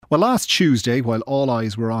Well, last Tuesday, while all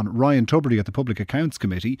eyes were on Ryan Tubridy at the Public Accounts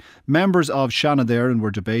Committee, members of Shannon Éireann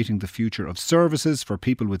were debating the future of services for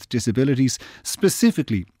people with disabilities,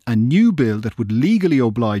 specifically a new bill that would legally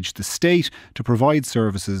oblige the state to provide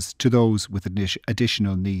services to those with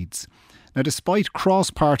additional needs. Now, despite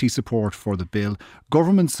cross-party support for the bill,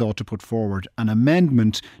 government sought to put forward an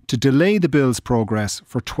amendment to delay the bill's progress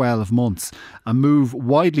for 12 months, a move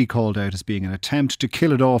widely called out as being an attempt to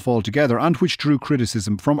kill it off altogether and which drew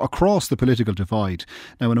criticism from across the political divide.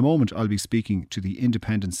 Now, in a moment, I'll be speaking to the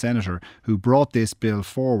independent senator who brought this bill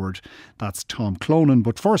forward. That's Tom Clonan.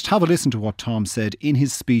 But first, have a listen to what Tom said in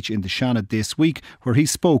his speech in the Shannon this week, where he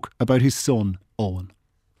spoke about his son, Owen.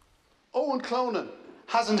 Owen Clonan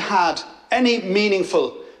hasn't had any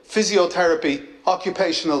meaningful physiotherapy,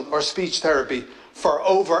 occupational or speech therapy for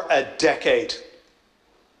over a decade.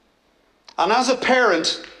 And as a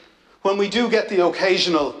parent, when we do get the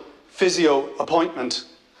occasional physio appointment,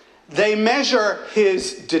 they measure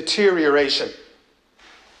his deterioration.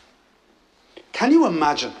 Can you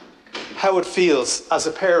imagine how it feels as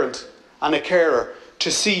a parent and a carer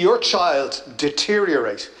to see your child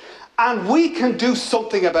deteriorate? And we can do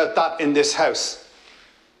something about that in this house.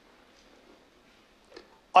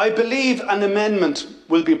 I believe an amendment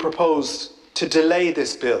will be proposed to delay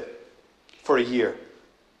this bill for a year.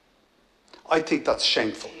 I think that's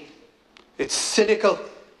shameful. It's cynical.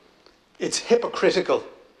 It's hypocritical.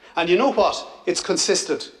 And you know what? It's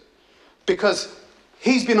consistent. Because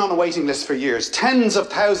he's been on a waiting list for years. Tens of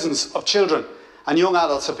thousands of children and young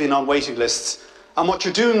adults have been on waiting lists. And what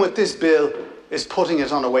you're doing with this bill is putting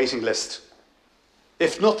it on a waiting list.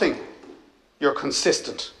 If nothing, you're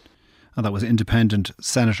consistent. And that was independent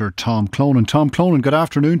Senator Tom Clonan. Tom Clonan, good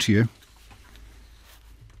afternoon to you.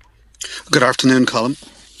 Good afternoon, Colin.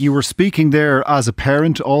 You were speaking there as a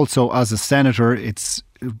parent, also as a senator. It's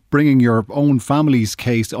bringing your own family's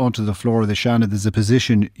case onto the floor of the Shannon. There's a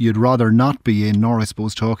position you'd rather not be in, nor I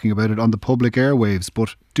suppose talking about it on the public airwaves.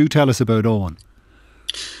 But do tell us about Owen.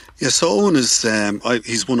 Yeah, so Owen is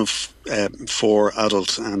he's one of 4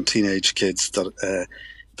 adult and teenage kids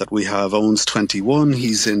that we have. Owen's 21.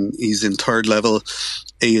 He's in 3rd level.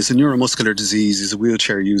 He is a neuromuscular disease. He's a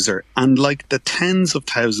wheelchair user, and like the tens of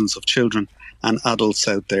thousands of children and adults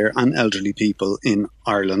out there and elderly people in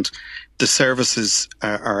Ireland, the services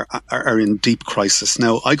are in deep crisis.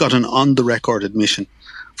 Now, I got an on-the-record admission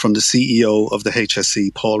from the CEO of the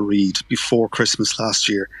HSE, Paul Reid, before Christmas last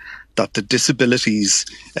year, that the disabilities,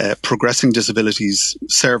 progressing disabilities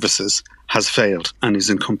services has failed and is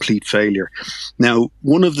in complete failure. Now,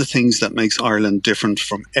 one of the things that makes Ireland different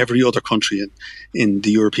from every other country in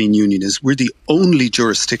the European Union is we're the only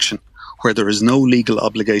jurisdiction where there is no legal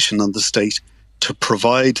obligation on the state to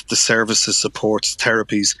provide the services, supports,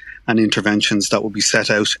 therapies and interventions that will be set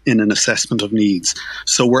out in an assessment of needs.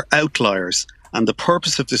 So we're outliers, and the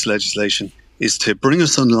purpose of this legislation is to bring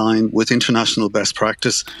us in line with international best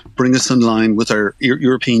practice, bring us in line with our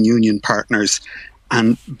European Union partners,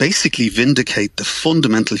 and basically vindicate the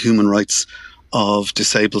fundamental human rights of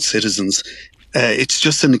disabled citizens. It's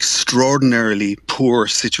just an extraordinarily poor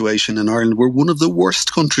situation in Ireland. We're one of the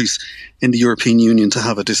worst countries in the European Union to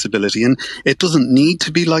have a disability, and it doesn't need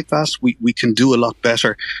to be like that. We can do a lot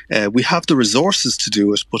better. We have the resources to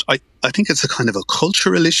do it, but I think it's a kind of a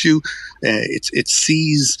cultural issue.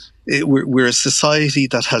 We're a society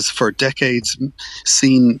that has for decades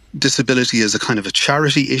seen disability as a kind of a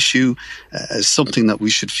charity issue, as something that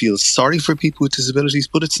we should feel sorry for people with disabilities,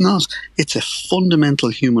 but it's not. It's a fundamental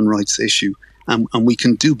human rights issue, and we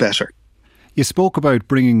can do better. You spoke about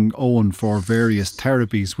bringing Owen for various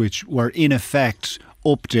therapies which were in effect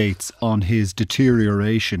updates on his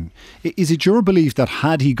deterioration. Is it your belief that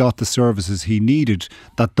had he got the services he needed,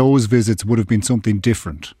 that those visits would have been something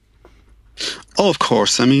different? Oh, of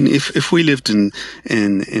course. I mean, if we lived in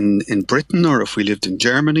Britain, or if we lived in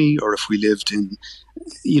Germany, or if we lived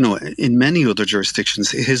in many other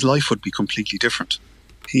jurisdictions, his life would be completely different.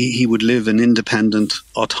 He would live an independent,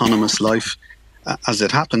 autonomous life. As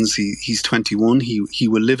it happens, he's 21. He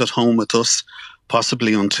will live at home with us,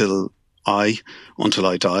 possibly until I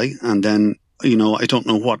die, and then I don't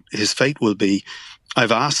know what his fate will be.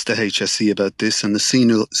 I've asked the HSE about this, and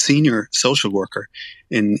the senior social worker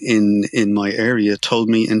in my area told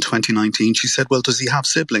me in 2019, she said, well, does he have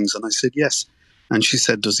siblings? And I said, yes. And she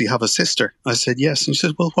said, does he have a sister? I said, yes. And she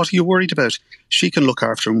said, well, what are you worried about? She can look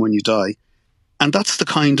after him when you die. And that's the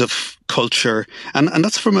kind of culture, and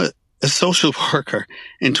that's from a social worker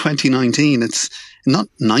in 2019. It's not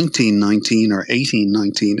 1919 or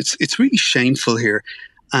 1819. It's really shameful here.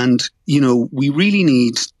 And, we really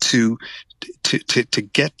need to to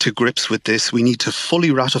get to grips with this, we need to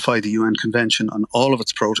fully ratify the UN Convention on all of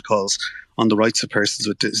its protocols on the rights of persons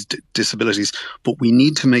with disabilities, but we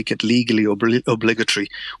need to make it legally obligatory.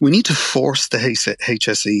 We need to force the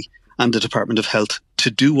HSE and the Department of Health to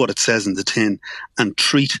do what it says in the tin and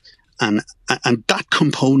treat and that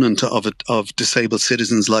component of disabled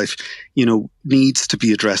citizens' life, needs to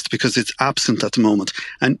be addressed because it's absent at the moment.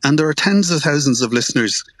 And there are tens of thousands of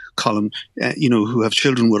listeners, Colin, who have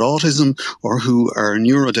children with autism or who are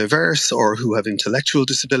neurodiverse or who have intellectual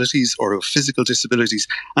disabilities or have physical disabilities.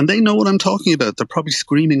 And they know what I'm talking about. They're probably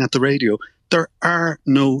screaming at the radio. There are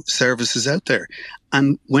no services out there.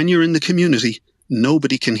 And when you're in the community,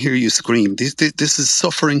 nobody can hear you scream. This is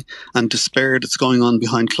suffering and despair that's going on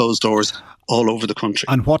behind closed doors all over the country.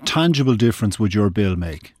 And what tangible difference would your bill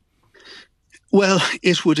make? Well,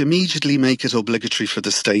 it would immediately make it obligatory for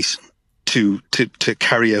the state to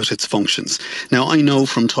carry out its functions. Now, I know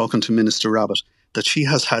from talking to Minister Rabbitte that she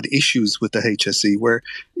has had issues with the HSE where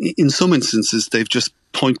in some instances they've just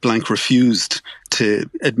point blank refused to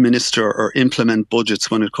administer or implement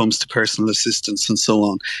budgets when it comes to personal assistance and so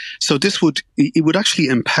on. So it would actually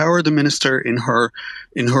empower the minister in her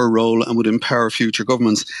role and would empower future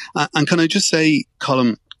governments. And can I just say,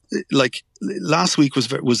 Colin, like last week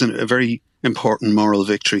was a very important moral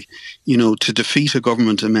victory, to defeat a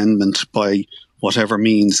government amendment by whatever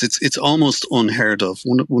means. It's almost unheard of.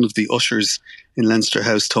 One of the ushers in Leinster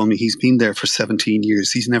House told me he's been there for 17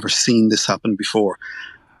 years. He's never seen this happen before.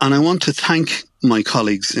 And I want to thank my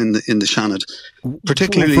colleagues in the Seanad,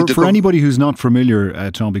 particularly for anybody who's not familiar,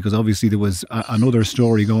 Tom, because obviously there was another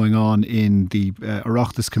story going on in the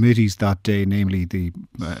Oireachtas committees that day, namely the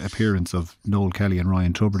appearance of Noel Kelly and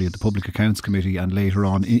Ryan Tubridy at the Public Accounts Committee and later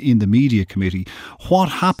on in the Media Committee. What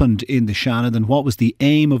happened in the Seanad and what was the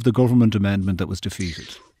aim of the government amendment that was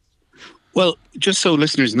defeated? Well, just so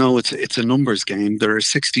listeners know, it's a numbers game. There are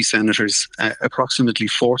 60 senators, approximately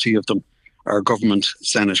 40 of them are government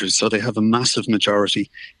senators, so they have a massive majority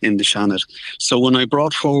in the Seanad. So when I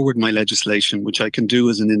brought forward my legislation, which I can do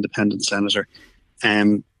as an independent senator,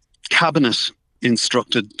 Cabinet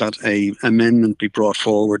instructed that an amendment be brought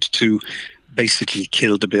forward to basically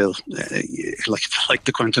kill the bill, like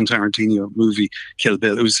the Quentin Tarantino movie Kill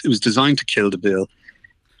Bill. It was designed to kill the bill,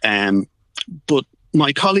 but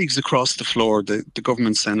my colleagues across the floor, the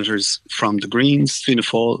government senators from the Greens, Fianna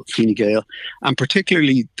Fáil, Fine Gael, and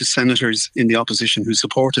particularly the senators in the opposition who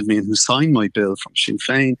supported me and who signed my bill from Sinn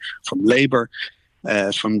Féin, from Labour,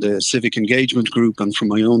 from the Civic Engagement Group and from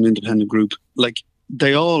my own independent group,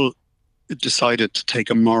 they all decided to take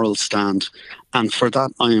a moral stand. And for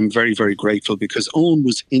that, I am very, very grateful because Owen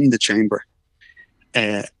was in the chamber.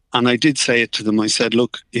 And I did say it to them. I said,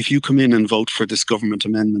 look, if you come in and vote for this government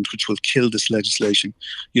amendment, which will kill this legislation,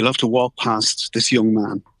 you'll have to walk past this young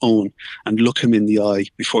man, Owen, and look him in the eye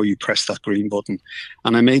before you press that green button.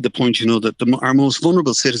 And I made the point, that our most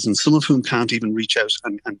vulnerable citizens, some of whom can't even reach out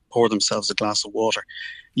and pour themselves a glass of water,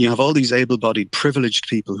 you have all these able-bodied, privileged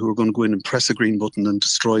people who are going to go in and press a green button and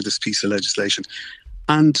destroy this piece of legislation.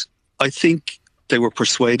 And I think they were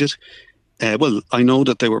persuaded. I know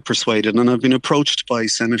that they were persuaded, and I've been approached by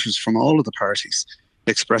senators from all of the parties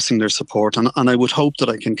expressing their support, and I would hope that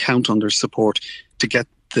I can count on their support to get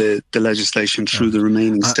the legislation through the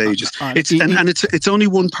remaining stages. It's only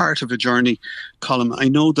one part of a journey, Colin. I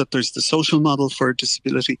know that there's the social model for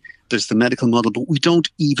disability, there's the medical model, but we don't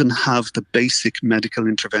even have the basic medical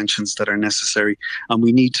interventions that are necessary, and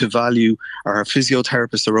we need to value our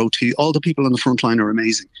physiotherapists, our OT, all the people on the front line are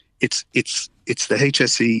amazing. It's the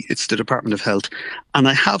HSE, it's the Department of Health. And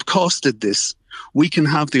I have costed this. We can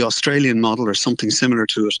have the Australian model or something similar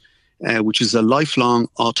to it, which is a lifelong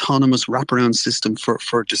autonomous wraparound system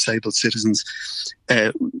for disabled citizens.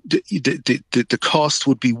 The cost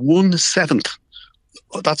would be 1/7.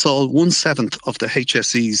 That's all, 1/7 of the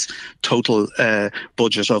HSE's total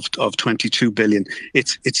budget of 22 billion.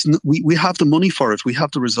 We have the money for it. We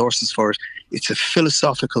have the resources for it. It's a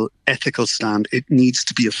philosophical, ethical stand. It needs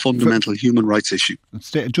to be a fundamental human rights issue.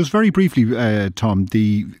 Just very briefly, Tom,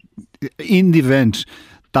 in the event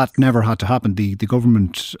that never had to happen, the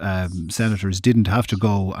government senators didn't have to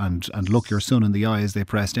go and look your son in the eye as they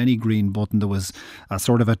pressed any green button. There was a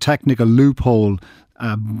sort of a technical loophole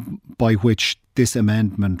by which this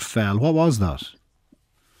amendment fell. What was that?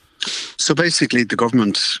 So basically the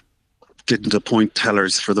government didn't appoint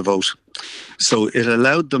tellers for the vote. So it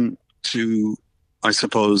allowed them to, I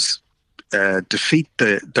suppose, defeat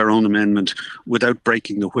their own amendment without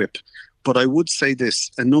breaking the whip. But I would say this,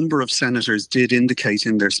 a number of senators did indicate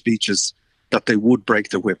in their speeches that they would break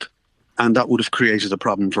the whip. And that would have created a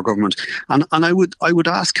problem for government. And I would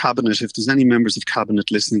ask Cabinet, if there's any members of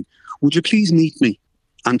Cabinet listening, would you please meet me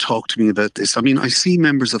and talk to me about this? I mean, I see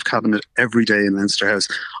members of Cabinet every day in Leinster House.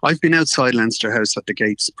 I've been outside Leinster House at the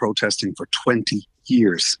gates protesting for 20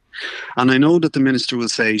 years. And I know that the Minister will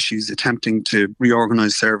say she's attempting to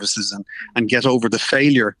reorganise services and get over the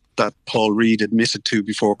failure that Paul Reid admitted to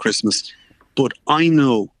before Christmas. But I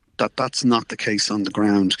know that that's not the case on the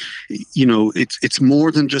ground. You know, it's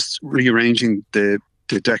more than just rearranging the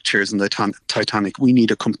deck chairs in the Titanic. We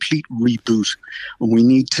need a complete reboot, and we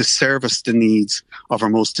need to service the needs of our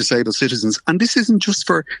most disabled citizens. And this isn't just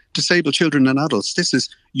for disabled children and adults. This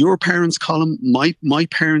is your parents' column, my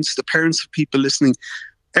parents, the parents of people listening.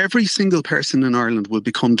 Every single person in Ireland will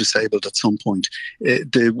become disabled at some point.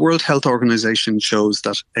 The World Health Organization shows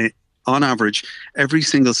that on average, every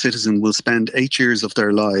single citizen will spend 8 years of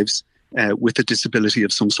their lives with a disability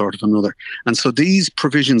of some sort or another. And so these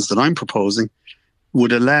provisions that I'm proposing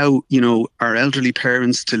would allow, you know, our elderly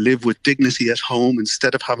parents to live with dignity at home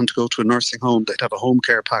instead of having to go to a nursing home. They'd have a home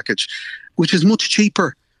care package, which is much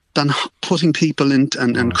cheaper than putting people in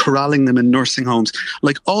and corralling them in nursing homes.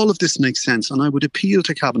 Like, all of this makes sense. And I would appeal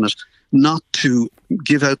to Cabinet not to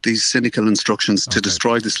give out these cynical instructions to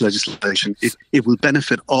destroy this legislation. It will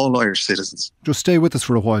benefit all Irish citizens. Just stay with us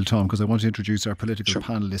for a while, Tom, because I want to introduce our political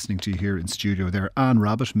panel listening to you here in studio. There, Anne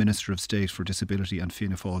Rabbitte, Minister of State for Disability and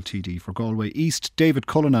Fianna Fáil TD for Galway East, David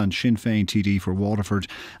Cullinane, Sinn Féin TD for Waterford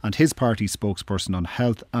and his party spokesperson on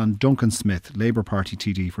health, and Duncan Smith, Labour Party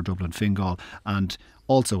TD for Dublin Fingal and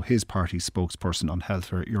also his party spokesperson on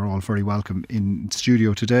health. You're all very welcome in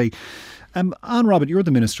studio today. Anne Rabbitte, you're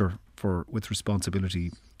the Minister with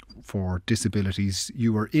responsibility for disabilities.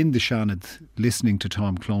 You were in the Seanad listening to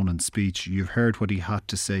Tom Clonan's speech. You've heard what he had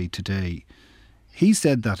to say today. He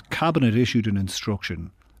said that Cabinet issued an instruction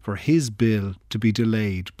for his bill to be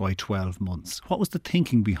delayed by 12 months. What was the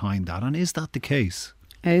thinking behind that, and is that the case?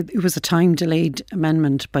 It was a time-delayed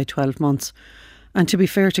amendment by 12 months. And to be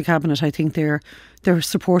fair to Cabinet, I think they're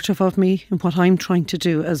supportive of me in what I'm trying to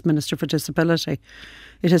do as Minister for Disability.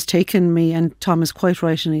 It has taken me, and Tom is quite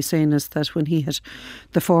right in his saying is that when he had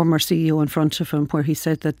the former CEO in front of him, where he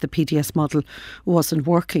said that the PDS model wasn't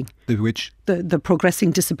working. The which? The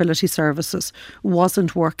Progressing Disability Services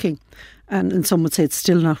wasn't working. And some would say it's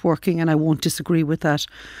still not working, and I won't disagree with that.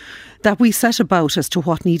 That we set about as to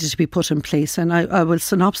what needed to be put in place, and I will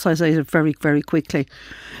synopsise it very, very quickly,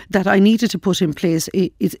 that I needed to put in place,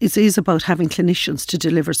 it is about having clinicians to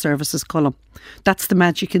deliver services column. That's the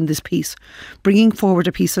magic in this piece. Bringing forward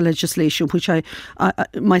a piece of legislation, which I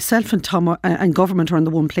myself and Tom and government are in the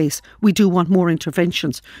one place. We do want more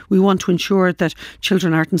interventions. We want to ensure that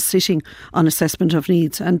children aren't sitting on assessment of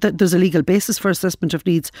needs, and that there's a legal basis for assessment of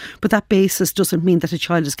needs, but that basis doesn't mean that a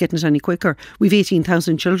child is getting it any quicker. We've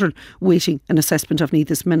 18,000 children waiting an assessment of need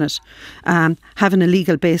this minute. Having a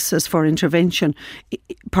legal basis for intervention,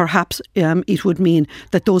 perhaps it would mean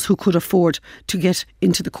that those who could afford to get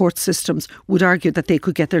into the court systems would argue that they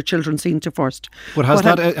could get their children seen to first. But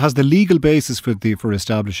has the legal basis for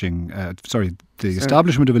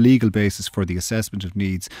establishment of a legal basis for the assessment of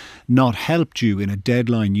needs not helped you in a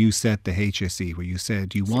deadline you set the HSE, where you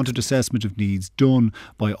said you wanted assessment of needs done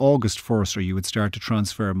by August 1st, or you would start to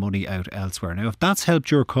transfer money out elsewhere? Now, if that's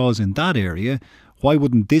helped your cause in that area, why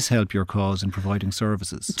wouldn't this help your cause in providing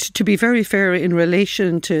services? To be very fair, in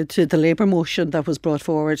relation to the Labour motion that was brought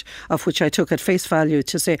forward, of which I took at face value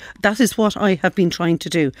to say, that is what I have been trying to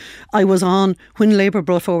do. I was on, when Labour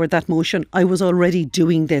brought forward that motion, I was already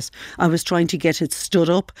doing this. I was trying to get it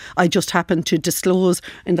stood up. I just happened to disclose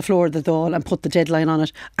in the floor of the Dáil and put the deadline on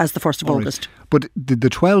it as the 1st of August. But the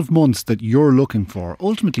 12 months that you're looking for,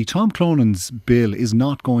 ultimately Tom Clonan's bill is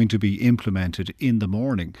not going to be implemented in the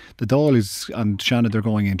morning. The Dáil and Seanad, they're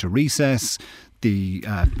going into recess. The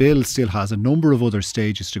bill still has a number of other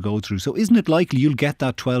stages to go through. So isn't it likely you'll get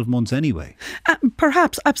that 12 months anyway?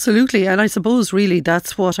 Perhaps, absolutely. And I suppose really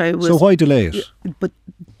that's what I was... So why delay it? But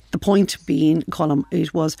the point being, Colm,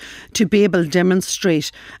 it was to be able to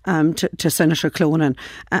demonstrate to Senator Clonan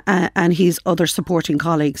and his other supporting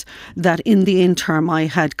colleagues that in the interim I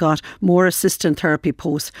had got more assistant therapy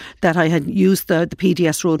posts, that I had used the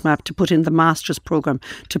PDS roadmap to put in the master's programme,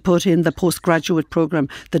 to put in the postgraduate programme,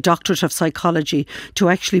 the doctorate of psychology, to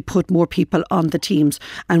actually put more people on the teams.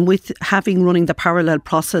 And with running the parallel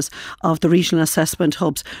process of the regional assessment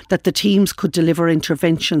hubs, that the teams could deliver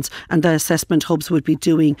interventions and the assessment hubs would be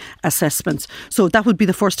doing assessments. So that would be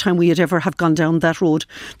the first time we had ever have gone down that road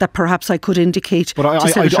that perhaps I could indicate. But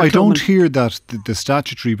I don't hear that the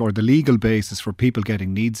statutory or the legal basis for people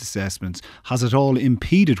getting needs assessments has at all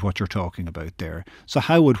impeded what you're talking about there. So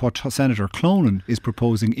how would what Senator Clonan is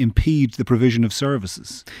proposing impede the provision of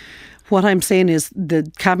services? What I'm saying is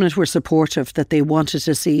the Cabinet were supportive, that they wanted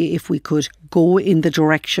to see if we could go in the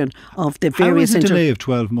direction of the various... How is a delay of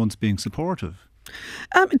 12 months being supportive?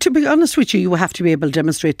 To be honest with you, you have to be able to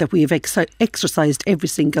demonstrate that we have exercised every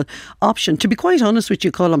single option. To be quite honest with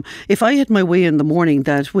you, Colm, if I had my way in the morning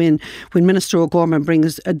that when Minister O'Gorman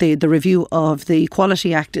brings the review of the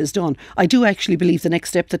Equality Act is done, I do actually believe the next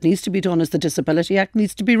step that needs to be done is the Disability Act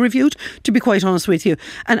needs to be reviewed, to be quite honest with you.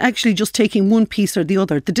 And actually just taking one piece or the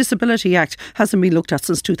other, the Disability Act hasn't been looked at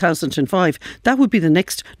since 2005. That would be the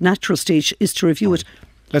next natural stage, is to review it.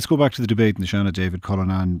 Let's go back to the debate in the Shanna. David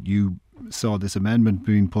Cullinane, you saw this amendment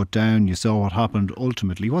being put down, you saw what happened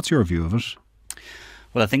ultimately. What's your view of it?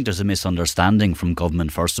 Well, I think there's a misunderstanding from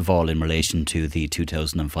government, first of all, in relation to the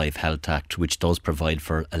 2005 Health Act, which does provide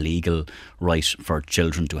for a legal right for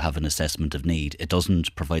children to have an assessment of need. It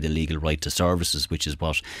doesn't provide a legal right to services, which is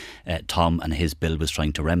what Tom and his bill was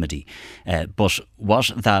trying to remedy. But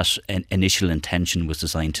what that initial intention was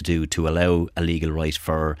designed to do, to allow a legal right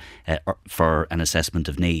for an assessment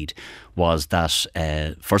of need, was that,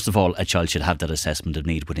 first of all, a child should have that assessment of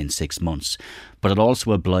need within 6 months. But it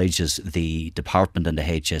also obliges the department and the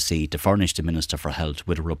HSE to furnish the Minister for Health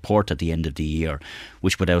with a report at the end of the year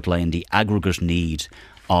which would outline the aggregate need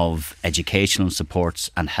of educational supports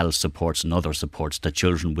and health supports and other supports that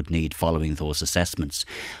children would need following those assessments.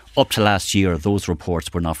 Up to last year, those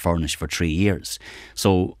reports were not furnished for 3 years.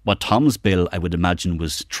 So what Tom's bill, I would imagine,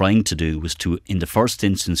 was trying to do was to, in the first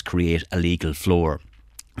instance, create a legal floor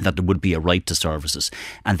that there would be a right to services.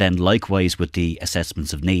 And then likewise with the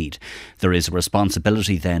assessments of need, there is a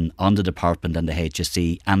responsibility then on the department and the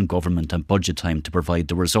HSE and government and budget time to provide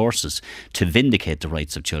the resources to vindicate the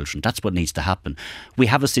rights of children. That's what needs to happen. We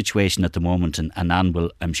have a situation at the moment, and Anne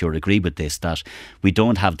will, I'm sure, agree with this, that we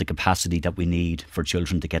don't have the capacity that we need for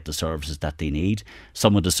children to get the services that they need.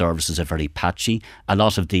 Some of the services are very patchy. A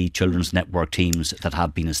lot of the children's network teams that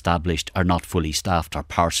have been established are not fully staffed or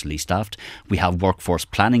partially staffed. We have workforce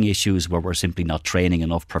planning issues where we're simply not training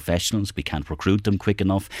enough professionals. We can't recruit them quick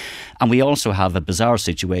enough. And we also have a bizarre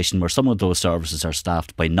situation where some of those services are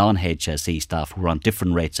staffed by non-HSE staff who are on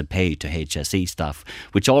different rates of pay to HSE staff,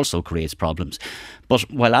 which also creates problems. But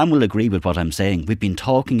while Anne will agree with what I'm saying, we've been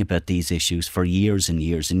talking about these issues for years and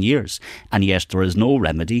years and years, and yet there is no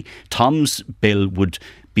remedy. Tom's bill would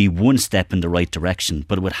be one step in the right direction,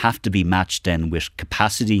 but it would have to be matched then with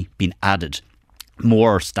capacity being added,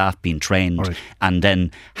 more staff being trained, right, and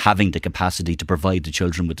then having the capacity to provide the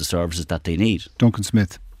children with the services that they need. Duncan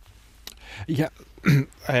Smith. Yeah,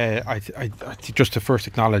 I just to first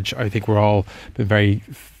acknowledge, I think we're all been very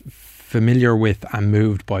familiar with and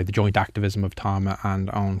moved by the joint activism of Tom and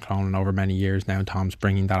Owen Clonan over many years now. Tom's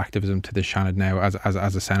bringing that activism to the Shannon now as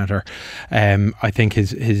a senator. I think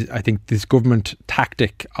I think this government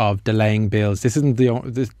tactic of delaying bills, this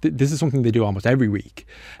is something they do almost every week.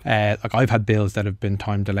 Like I've had bills that have been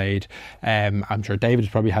time delayed. I'm sure David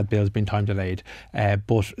has probably had bills being time delayed.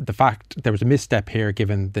 But the fact there was a misstep here,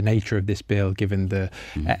 given the nature of this bill, given the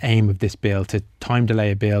aim of this bill, to time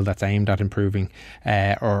delay a bill that's aimed at improving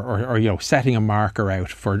or setting a marker out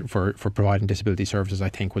for providing disability services, I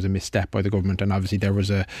think was a misstep by the government. And obviously there was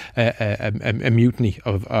a mutiny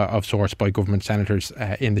of sorts by government senators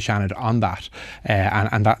in the Shannon on that,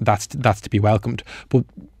 and that's to be welcomed. But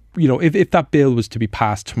if that bill was to be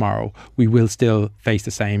passed tomorrow, we will still face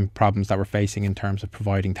the same problems that we're facing in terms of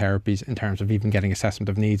providing therapies, in terms of even getting assessment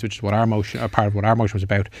of needs, which is what our motion, part of what our motion was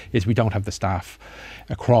about, is we don't have the staff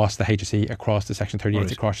across the HSE, across the Section 38s,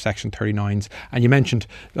 right, across Section 39s. And you mentioned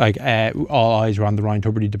all eyes were on the Ryan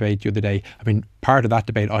Tubridy debate the other day. I mean, part of that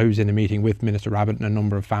debate, I was in a meeting with Minister Rabbitte and a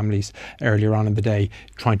number of families earlier on in the day,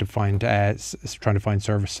 trying to find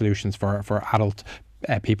service solutions for adult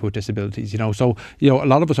people with disabilities, so a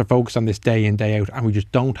lot of us are focused on this day in, day out, and we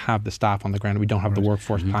just don't have the staff on the ground. We don't have the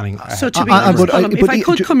workforce planning. So to be honest, if I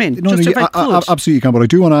could come in, absolutely you can. But I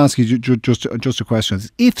do want to ask you just a question: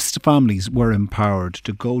 if families were empowered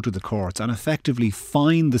to go to the courts and effectively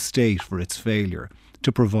fine the state for its failure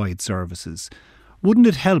to provide services, wouldn't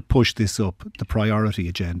it help push this up the priority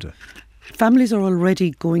agenda? Families are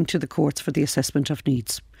already going to the courts for the assessment of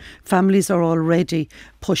needs. Families are already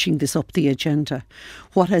pushing this up the agenda.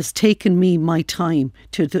 What has taken me my time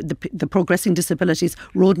to the Progressing Disabilities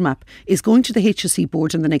Roadmap is going to the HSE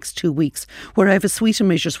board in the next 2 weeks, where I have a suite of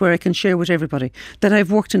measures where I can share with everybody that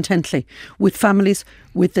I've worked intently with families,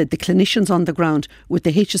 with the clinicians on the ground, with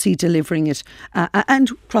the HSE delivering it,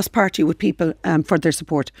 and cross-party with people for their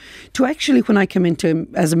support. To actually, when I came into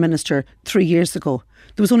as a minister 3 years ago,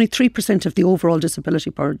 there was only 3% of the overall disability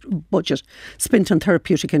budget spent on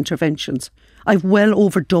therapeutic interventions. I've well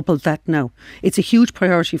over doubled that now. It's a huge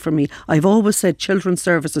priority for me. I've always said children's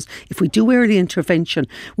services, if we do early intervention,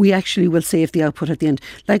 we actually will save the output at the end.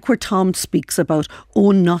 Like where Tom speaks about,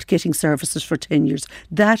 not getting services for 10 years.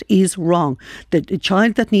 That is wrong. The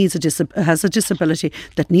child that has a disability,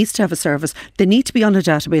 that needs to have a service, they need to be on a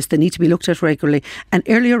database, they need to be looked at regularly. And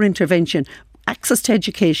earlier intervention, access to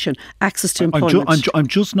education, access to employment. I'm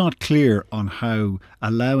just not clear on how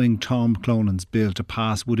allowing Tom Clonan's bill to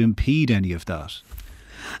pass would impede any of that.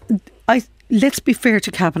 Let's be fair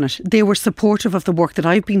to Cabinet. They were supportive of the work that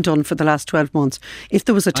I've been done for the last 12 months. If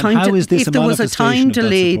there was a time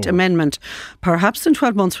delayed amendment, perhaps in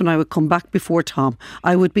 12 months when I would come back before Tom,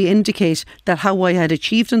 I would indicate that how I had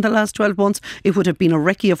achieved in the last 12 months, it would have been a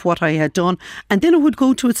recce of what I had done, and then it would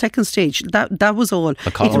go to a second stage. That was all.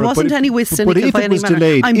 It wasn't anyway cynical by any manner.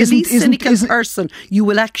 Delayed, I'm the least cynical person you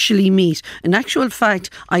will actually meet. In actual fact,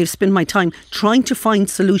 I have spent my time trying to find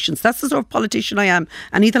solutions. That's the sort of politician I am.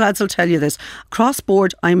 Any of the lads will tell you this.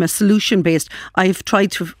 Cross-board, I'm a solution-based. I've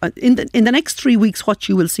tried to, in the next 3 weeks, what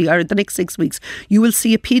you will see, or the next 6 weeks, you will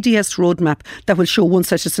see a PDS roadmap that will show one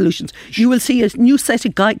set of solutions. You will see a new set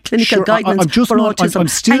of clinical guidelines for autism.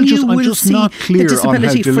 I'm just not clear on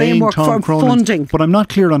how delaying Tom Clonan's, but I'm not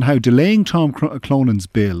clear on how delaying Tom Clonan's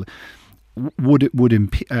bill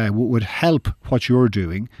would help what you're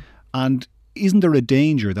doing. And isn't there a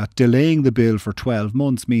danger that delaying the bill for 12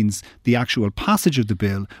 months means the actual passage of the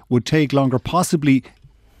bill would take longer, possibly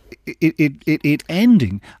it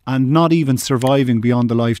ending and not even surviving beyond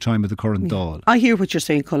the lifetime of the current Dáil? I hear what you're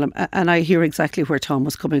saying, Colin, and I hear exactly where Tom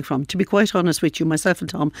was coming from. To be quite honest with you, myself and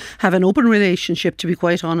Tom have an open relationship, to be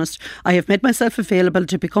quite honest. I have made myself available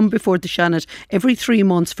to become before the Seanad every 3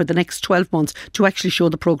 months for the next 12 months to actually show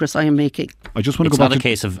the progress I am making. I just want to it's go back not a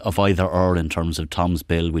case of either or in terms of Tom's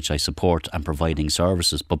bill, which I support, and providing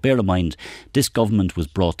services. But bear in mind, this government was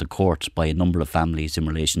brought to court by a number of families in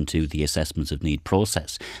relation to the assessments of need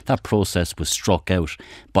process. That process was struck out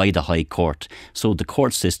by the High Court. So the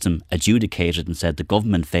court system adjudicated and said the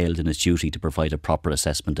government failed in its duty to provide a proper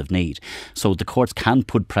assessment of need. So the courts can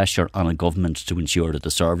put pressure on a government to ensure that the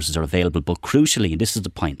services are available. But crucially, and this is the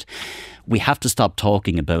point, we have to stop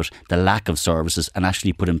talking about the lack of services and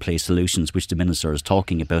actually put in place solutions, which the Minister is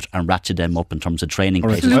talking about, and ratchet them up in terms of training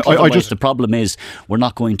places. Otherwise, the problem is we're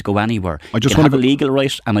not going to go anywhere. You can have a legal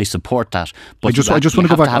right, and I support that. But I just want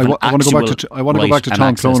to go back. I want to go back to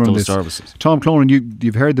Tom Clonan on this. Services. Tom Clonan,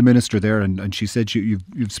 you've heard the Minister there, and she said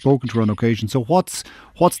you've spoken to her on occasion. So what's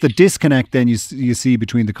the disconnect then you see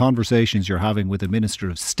between the conversations you're having with the Minister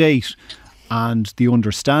of State and the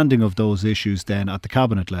understanding of those issues then at the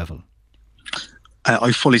Cabinet level?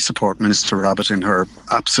 I fully support Minister Rabbitte in her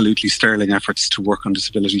absolutely sterling efforts to work on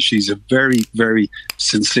disability. She's a very, very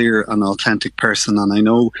sincere and authentic person, and I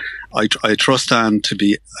know I trust Anne to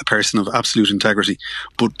be a person of absolute integrity.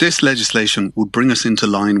 But this legislation would bring us into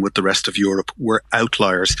line with the rest of Europe. We're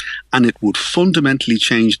outliers, and it would fundamentally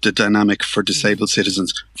change the dynamic for disabled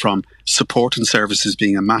citizens from support and services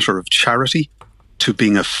being a matter of charity to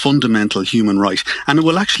being a fundamental human right. And it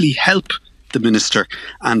will actually help the Minister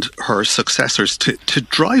and her successors to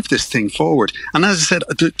drive this thing forward. And as I said,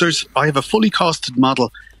 I have a fully costed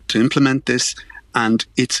model to implement this, and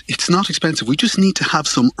it's not expensive. We just need to have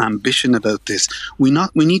some ambition about this. We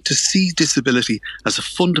need to see disability as a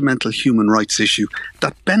fundamental human rights issue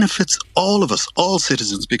that benefits all of us, all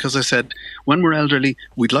citizens, because I said, when we're elderly,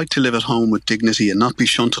 we'd like to live at home with dignity and not be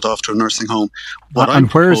shunted off to a nursing home.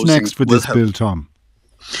 And where's next for this bill, Tom?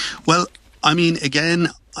 Well, I mean, again,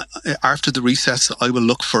 after the recess, I will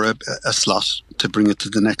look for a slot to bring it to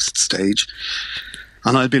the next stage.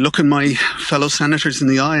 And I'll be looking my fellow senators in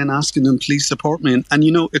the eye and asking them, please support me. And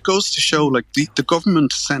you know, it goes to show, like, the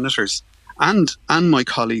government senators and my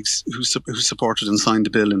colleagues who supported and signed the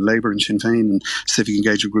bill in Labour and Sinn Féin and Civic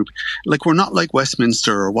Engagement Group, like, we're not like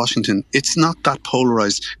Westminster or Washington. It's not that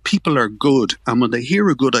polarised. People are good, and when they hear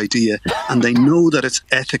a good idea and they know that it's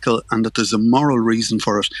ethical and that there's a moral reason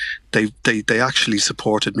for it, they actually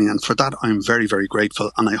supported me, and for that I'm very, very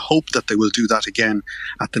grateful, and I hope that they will do that again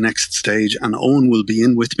at the next stage, and Owen will be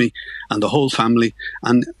in with me and the whole family.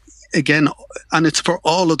 And again, and it's for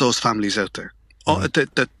all of those families out there. Right.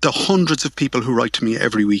 The hundreds of people who write to me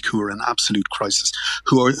every week who are in absolute crisis,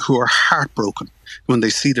 who are heartbroken when they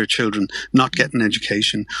see their children not getting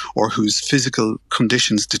education, or whose physical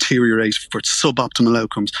conditions deteriorate for suboptimal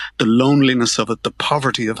outcomes, the loneliness of it, the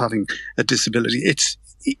poverty of having a disability.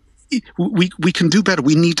 We can do better.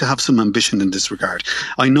 We need to have some ambition in this regard.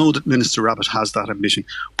 I know that Minister Rabbitte has that ambition,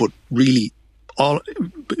 but really,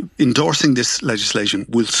 endorsing this legislation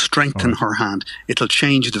will strengthen her hand. It'll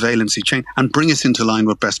change the valency chain and bring us into line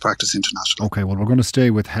with best practice internationally. Okay, well, we're going to stay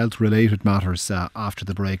with health-related matters after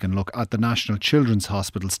the break and look at the National Children's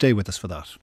Hospital. Stay with us for that.